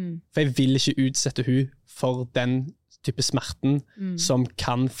 For jeg vil ikke utsette hun for den type smerten som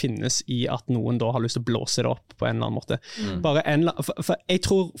kan finnes i at noen da har lyst til å blåse det opp på en eller annen måte. Bare for jeg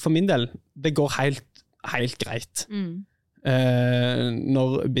tror for min del det går helt greit. Når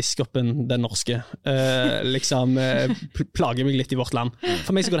biskopen, den norske, liksom plager meg litt i vårt land.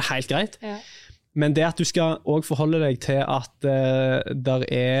 For meg så går det helt greit. Men det at du skal også forholde deg til at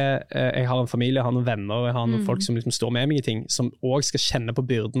jeg har en familie, jeg har noen venner, jeg har noen folk som liksom står med meg i ting, som også skal kjenne på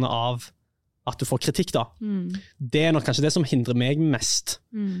byrdene av at du får kritikk da. Det nok kanskje det som hindrer meg mest.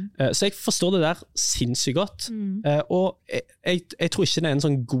 Så jeg forstår det der sinnssykt godt. Og jeg tror ikke det en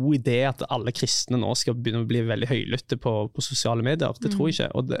sånn god idé at alle kristne nå skal begynne å bli veldig høylytte på sosiale medier. Det tror jeg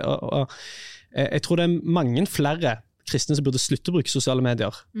ikke. Og jeg tror det mange flere kristne som burde slutte å bruke sosiale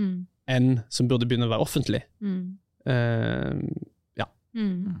medier enn som burde begynne å være offentlig. Men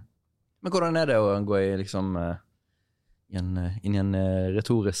hvordan det å gå i liksom inn i en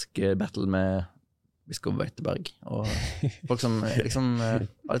retorisk battle med biskop Veiteberg og folk som liksom har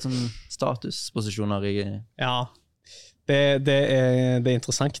litt sånn statusposisjoner i... Ja, det er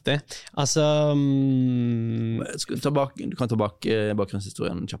interessant det. Altså... Du kan ta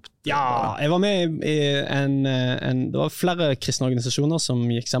bakgrunnshistorien kjapt. Ja, jeg var med i det var flere kristne organisasjoner som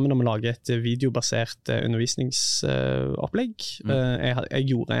gikk sammen om å lage et videobasert undervisningsopplegg. Jeg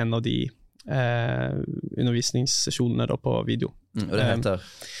gjorde en av de undervisningssesjonene da på video. Og det heter?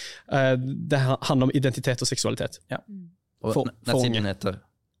 Det handler om identitet og seksualitet. Ja. Og nettsiden heter?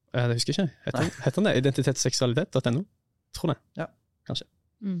 Det husker jeg ikke. Heter den det? Identitetsseksualitet.no? Tror jeg. Ja. Kanskje.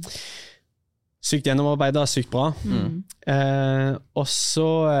 Sykt gjennomarbeidet, sykt bra. Og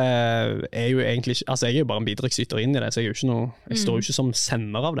så jo egentlig ikke, altså jeg jo bare en bidragsyter inn i det, så jeg står jo ikke som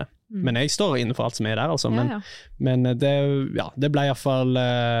sender av det. Men jeg står inne for alt som der, altså. Men det ble i hvert fall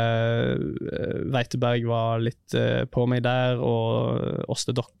Veiteberg var litt på meg der, og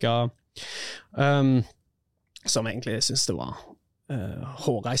Åste Dokka. som egentlig synes det var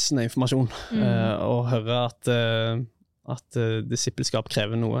hårreisende informasjon, å høre at disippelskap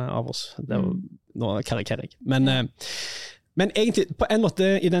krever noe av oss. Nå karikerer jeg. Men egentlig, på en måte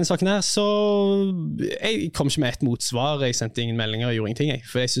i denne saken her, så jeg kom ikke med et motsvar, jeg sendte ingen meldinger og gjorde ingenting,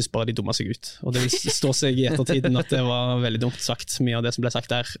 for jeg synes bare de dummer seg ut. Og det vil stå seg i ettertiden at det var veldig dumt sagt, mye av det som ble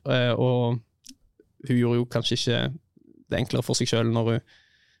sagt der. Og hun gjorde jo kanskje ikke det enklere for seg selv når hun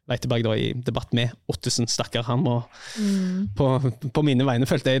vei tilbake da i debatt med Ottesen, stakkar han, og på mine vegne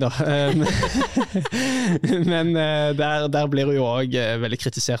følte jeg da. Men der blir hun jo også veldig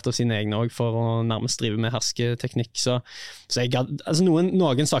kritisert av sine egne også for å nærmest drive med hersketeknikk. Så altså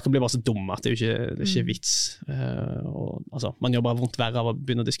noen saker blir bare så dumme at det er ikke vits. Altså, man gjør bare vondt verre av å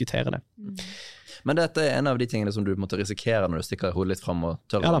begynne å diskutere det. Men dette er en av de tingene som du måtte risikere når du stikker hodet litt frem og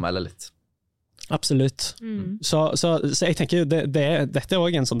tør å melde litt. Absolutt. Så jeg tenker dette er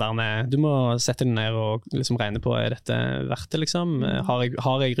også en sånn der du må sette deg ned og liksom regne på, er dette verdt det liksom? Har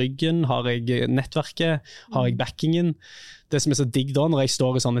jeg ryggen? Har jeg nettverket? Har jeg backingen? Det som er så digg da når jeg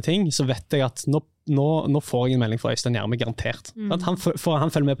står i sånne ting, så vet jeg at nå får jeg en melding fra Øystein Gjerme garantert. Han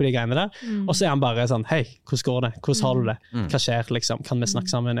følger med på de greiene der, og så er han bare sånn, hei, hvordan går det? Hvordan har du det? Hva skjer liksom? Kan vi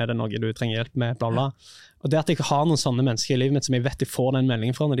snakke sammen? Er det noe du trenger hjelp med? Bla bla. Og det at jeg har noen sånne mennesker i livet mitt som jeg vet jeg får den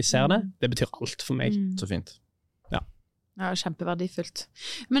meldingen fra når de ser det, det betyr alt for meg. Så fint. Ja, kjempeverdifullt.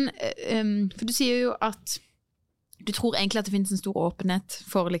 Men, for du sier jo at du tror egentlig at det finnes en stor åpenhet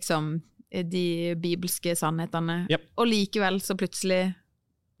for liksom de bibelske sannhetene, og likevel så plutselig,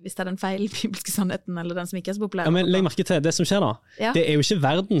 hvis det er den feil bibelske sannheten, eller den som ikke er så populær. Ja, men legg merke til det som skjer da. Det er jo ikke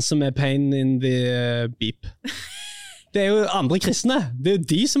verden som er pain in the beep. Det er jo andre kristne. Det er jo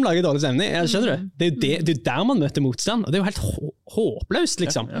de som lager dårlig stemning. Skjønner du? Det er jo der man møter motstand, og det er jo helt håpløst,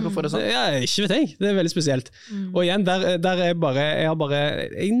 liksom. Hvorfor er det sånn? Ikke vet jeg. Det er veldig spesielt. Og igjen, der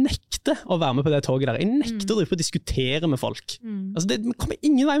jeg nekter å være med på det toget der. Jeg nekter å drive på å diskutere med folk. Altså, det kommer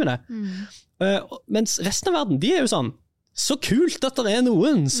ingen vei med det. Mens resten av verden, de er jo sånn, så kult at det er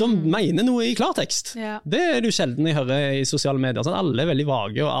noen som mener noe i klartekst. Det er jo sjelden jeg hører i sosiale medier. Sånn, alle er veldig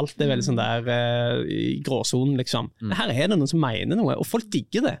vage, og alt er veldig sånn der i gråzonen, liksom. Men her er det noen som mener noe, og folk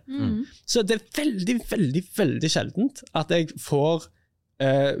digger det. Så det er veldig, veldig, veldig sjeldent at jeg får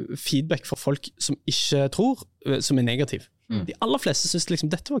feedback fra folk som ikke tror, som er negativ. De aller fleste synes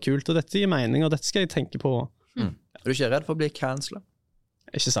liksom, dette var kult, og dette gir mening, og dette skal jeg tenke på. Er du ikke redd for å bli cancelled?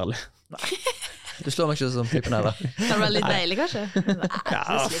 Ikke særlig. Nei. Du slår meg ikke som typen her da. Det var litt deilig kanskje?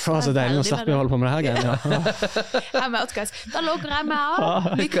 Ja, så deilig å slappe å holde på med det her greien. Jeg er med, guys. Da logger jeg meg av.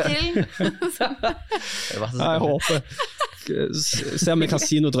 Lykke til. Jeg håper. Se om jeg kan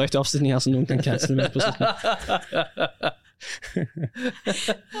si noe drøyt i avslutningen her, så noen kan cancele meg på slutten.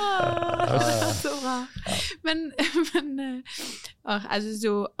 Så bra. Men jeg synes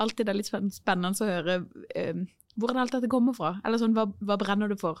jo alltid det er litt spennende å høre hvor alt dette kommer fra, eller sånn, hva brenner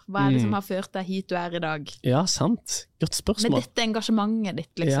du for? Hva er det som har ført deg hit du er i dag? Ja, sant. Godt spørsmål. Med dette engasjementet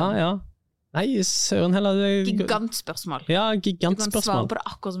ditt, liksom. Ja. Nei, søren heller. Gigantspørsmål. Ja, gigantspørsmål. Du kan svare på det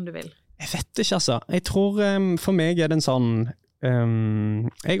akkurat som du vil. Jeg vet ikke, altså. Jeg tror, for meg er det en sånn,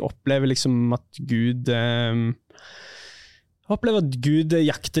 jeg opplever liksom at Gud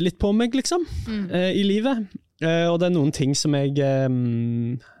jakter litt på meg, liksom, i livet. Og det er noen ting som jeg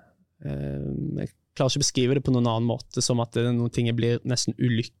klarer ikke å beskrive det på noen annen måte, som at det er noen ting jeg blir nesten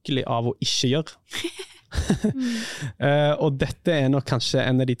ulykkelig av å ikke gjøre. Og dette er nok kanskje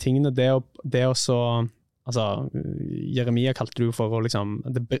en av de tingene, det å så, altså, Jeremia kalte det jo for å liksom,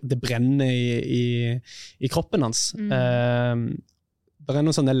 det brenner i kroppen hans. Det er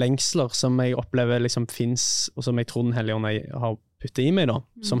noen sånne lengsler som jeg opplever liksom finnes, og som jeg tror den Hellige Ånd har puttet i meg da,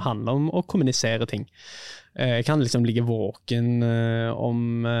 som handler om å kommunisere ting. Jeg kan liksom ligge våken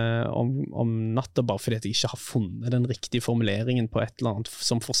om natta bare fordi jeg ikke har funnet den riktige formuleringen på et eller annet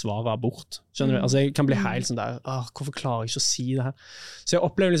som forsvarer abort. Skjønner du? Altså jeg kan bli helt sånn der, hvorfor klarer jeg ikke å si det her? Så jeg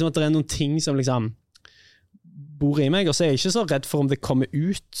opplever liksom at det er noen ting som liksom bor i meg, og så er jeg ikke så redd for om det kommer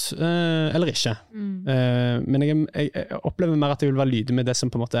ut eller ikke. Men jeg opplever mer at jeg vil være lydig med det som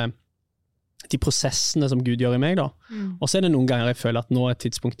på en måte de prosessene som Gud gjør i meg da. Og så er det noen ganger jeg føler at nå er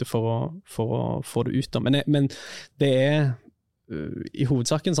tidspunktet for å få det ut da. Men det er i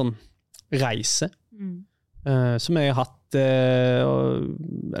hovedsak en sånn reise som jeg har hatt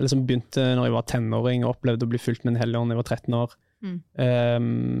eller som begynte når jeg var tenåring og opplevde å bli fulgt med en hellig ånd når jeg var 13 år.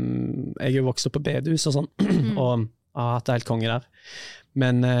 Jeg er jo vokst opp på bedehus og sånn, og har hatt det helt konge der.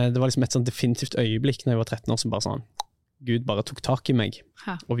 Men det var liksom et sånn definitivt øyeblikk når jeg var 13 år som bare sånn, Gud bare tok tak i meg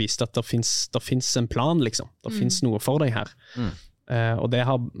og viste at det finnes en plan, liksom. Det finnes noe for deg her. Og det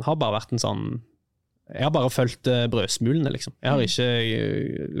har bare vært en sånn Jeg har bare følt brødsmulene, liksom. Jeg har ikke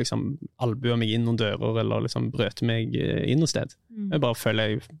liksom albuet meg inn noen dører, eller liksom brøt meg inn noe sted. Jeg bare føler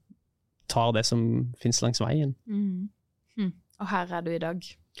jeg tar det som finnes langs veien. Og her er du i dag.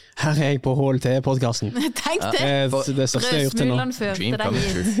 Her er jeg på HLT-podcasten. Tenk det! Det største jeg har gjort til nå. Brødsmulene førte deg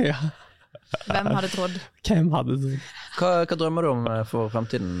hit. Ja. Hvem hadde trodd? Hvem hadde trodd? Hva drømmer du om for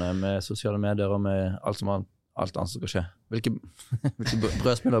fremtiden med sosiale medier og med alt annet som skal skje? Hvilke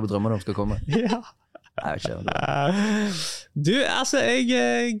brødsmuler drømmer du om skal komme? Ja. Jeg vet ikke. Du, altså,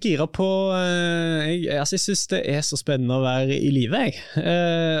 jeg girer på jeg synes det er så spennende å være i livet,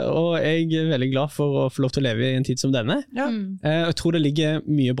 og jeg er veldig glad for å få lov til å leve i en tid som denne. Jeg tror det ligger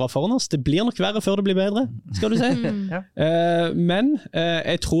mye bra foran oss. Det blir nok verre før det blir bedre, skal du si. Men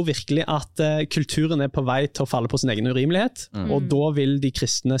jeg tror virkelig at kulturen er på vei til å falle på sin egen urimelighet, og da vil de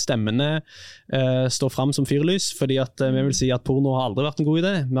kristne stemmene stå frem som fyrlys, fordi at vi vil si at porno har aldri vært en god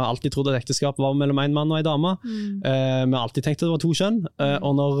idé. Vi har alltid trodd at ekteskap var mellom en mann og en dame. Vi har alltid tenkt at det var 2 kjønn,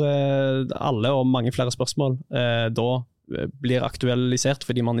 og når alle og mange flere spørsmål da blir aktualisert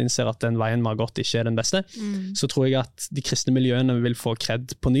fordi man innser at den veien vi har gått ikke er den beste, så tror jeg at de kristne miljøene vil få kred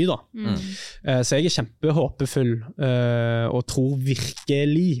på ny da. Så jeg er kjempehåpefull og tror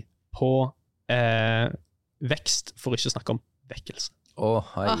virkelig på vekst, for ikke å snakke om vekkelse.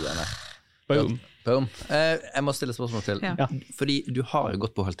 Boom. Jeg må stille spørsmål til, fordi du har jo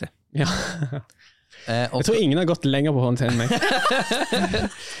gått på HLT. Ja. Jeg tror ingen har gått lenger på HLT enn meg.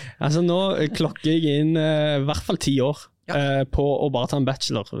 Altså nå klokker jeg inn i hvert fall 10 år på å bare ta en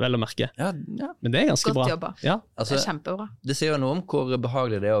bachelor, vel å merke. Men det er ganske bra. Godt jobba. Altså, det er kjempebra. Det sier jo noe om hvor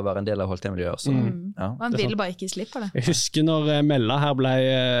behagelig det er å være en del av HLT-miljøet. Man ville bare ikke slippe det. Jeg husker når Mella her ble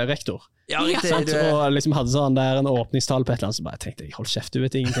rektor. Ja, riktig. Og liksom hadde sånn der en åpningstale på et eller annet, så bare tenkte jeg, hold kjeft, du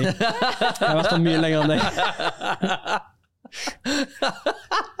vet ingenting. Jeg har vært der mye lenger enn deg.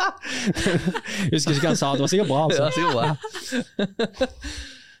 Jeg husker ikke hva han sa, det var sikkert bra altså. Ja, sikkert bra.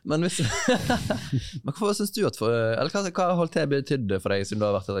 Men hva synes du eller hva har HLT betydd for deg siden du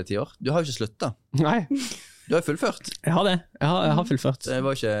har vært der i 10 år? Du har jo ikke sluttet. Nei. Du har jo fullført. Jeg har det, jeg har fullført. Det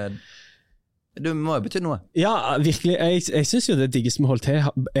var ikke... Du må jo bety noe. Ja, virkelig. Jeg synes jo det diggeste med HLT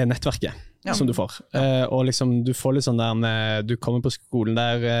er nettverket som du får. Og liksom, du får litt sånn der, du kommer på skolen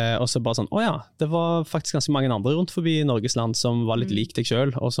der, og så bare sånn, det var faktisk ganske mange andre rundt forbi Norges land som var litt lik deg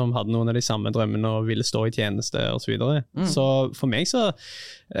selv, og som hadde noen av de samme drømmene og ville stå i tjeneste og så videre. Så for meg så,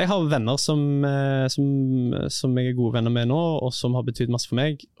 jeg har venner som jeg er gode venner med nå, og som har betydd masse for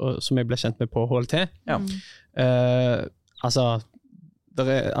meg, og som jeg ble kjent med på HLT. Altså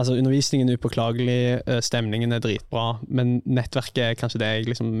undervisningen er upåklagelig, stemningen er dritbra, men nettverket er kanskje det jeg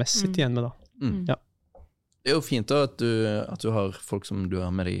liksom mest sitter igjen med da. Det er jo fint da at du har folk som du har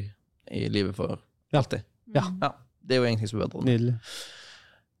med deg i livet for alltid. Ja, det er jo egentlig så bedre. Nydelig.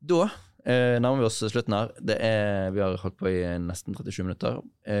 Da nærmer vi oss slutten her. Vi har holdt på i nesten 37 minutter,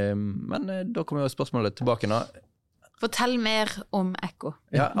 men da kommer jo spørsmålet tilbake nå. Fortell mer om Ekko.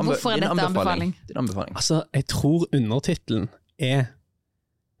 Hvorfor er dette anbefaling? Din anbefaling. Altså, jeg tror undertitlen er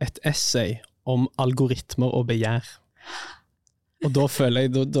et essay om algoritmer og begjær. Og da føler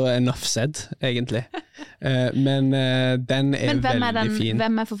jeg, da er enough said, egentlig. Men den er veldig fin.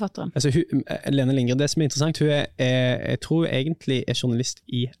 Hvem er forfatteren? Altså, Lene Lindgren, det som er interessant, hun jeg tror egentlig er journalist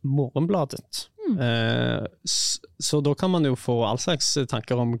i Morgenbladet. Så da kan man jo få all slags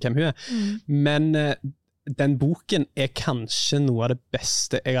tanker om hvem hun er. Men den boken er kanskje noe av det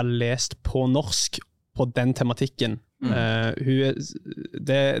beste jeg har lest på norsk på den tematikken. Det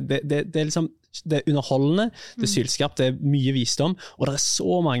er liksom det er underholdende, det er sylskapt, det er mye visdom, og det er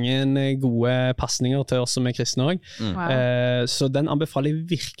så mange gode passninger til oss som er kristne også. Så den anbefaler jeg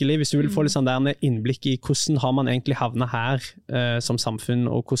virkelig, hvis du vil få litt sånn der innblikk i hvordan har man egentlig havnet her som samfunn,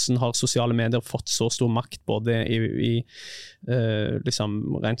 og hvordan har sosiale medier fått så stor makt, både i liksom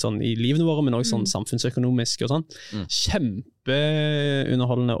rent sånn i livene våre, men også sånn samfunnsøkonomisk og sånn.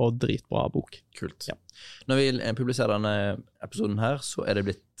 Kjempeunderholdende og dritbra bok. Kult. Når vi publiserer denne episoden her, så er det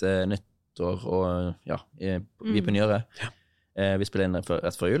blitt nytt år, og vi er på nyåret. Vi spiller inn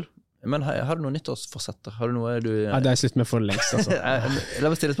rett før jul. Men har du noen nyttårsforsetter? Har du noe du... Nei, det er slutt med for lengst, altså. La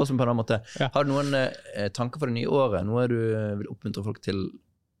meg stille spørsmål på en annen måte. Har du noen tanker for det nye året? Noe du vil oppmuntre folk til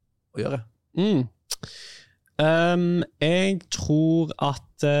å gjøre? Jeg tror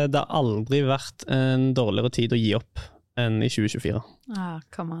at det aldri vært en dårligere tid å gi opp enn i 2024.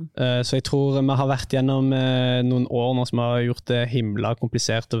 Come on. Så jeg tror vi har vært gjennom noen år nå som har gjort det himla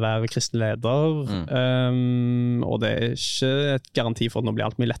komplisert å være kristen leder, og det er ikke et garanti for at nå blir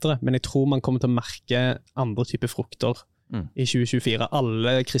alt mye lettere, men jeg tror man kommer til å merke andre typer frukter i 2024.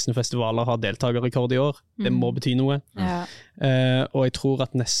 Alle kristne festivaler har deltagerrekord i år. Det må bety noe. Og jeg tror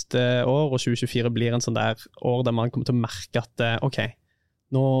at neste år, og 2024, blir en sånn der år der man kommer til å merke at ok,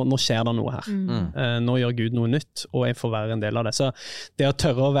 nå skjer det noe her. Nå gjør Gud noe nytt, og jeg får være en del av det. Så det å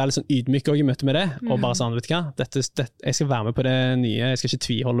tørre å være litt sånn ydmyk også i møte med det, og bare sånn, vet du hva, jeg skal være med på det nye, jeg skal ikke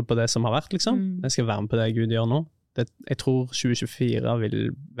tviholde på det som har vært, liksom. Jeg skal være med på det Gud gjør nå. Jeg tror 2024 vil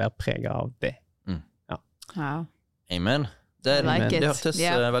være preget av det. Wow. Amen. Det hørtes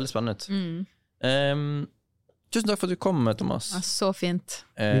veldig spennende ut. Tusen takk for at du kom, Thomas. Så fint.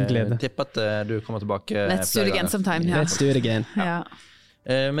 Tipper at du kommer tilbake. Let's do it again sometime. Let's do it again.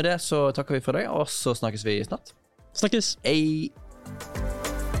 Med det så takker vi for deg, og så snakkes vi snart. Snakkes. Hei.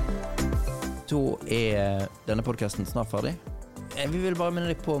 Da denne podcasten snart ferdig. Vi vil bare minne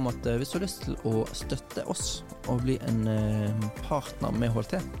deg på om at hvis du har lyst til å støtte oss og bli en partner med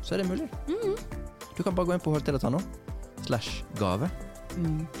HLT, så det mulig. Du kan bare gå inn på hlt.no/gave.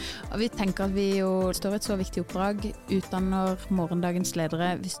 Og vi tenker at vi jo står et så viktig oppdrag, utdanner morgendagens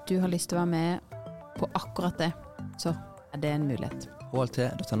ledere. Hvis du har lyst til å være med på akkurat det, så det en mulighet.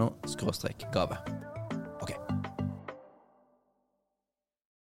 hlt.no/gave.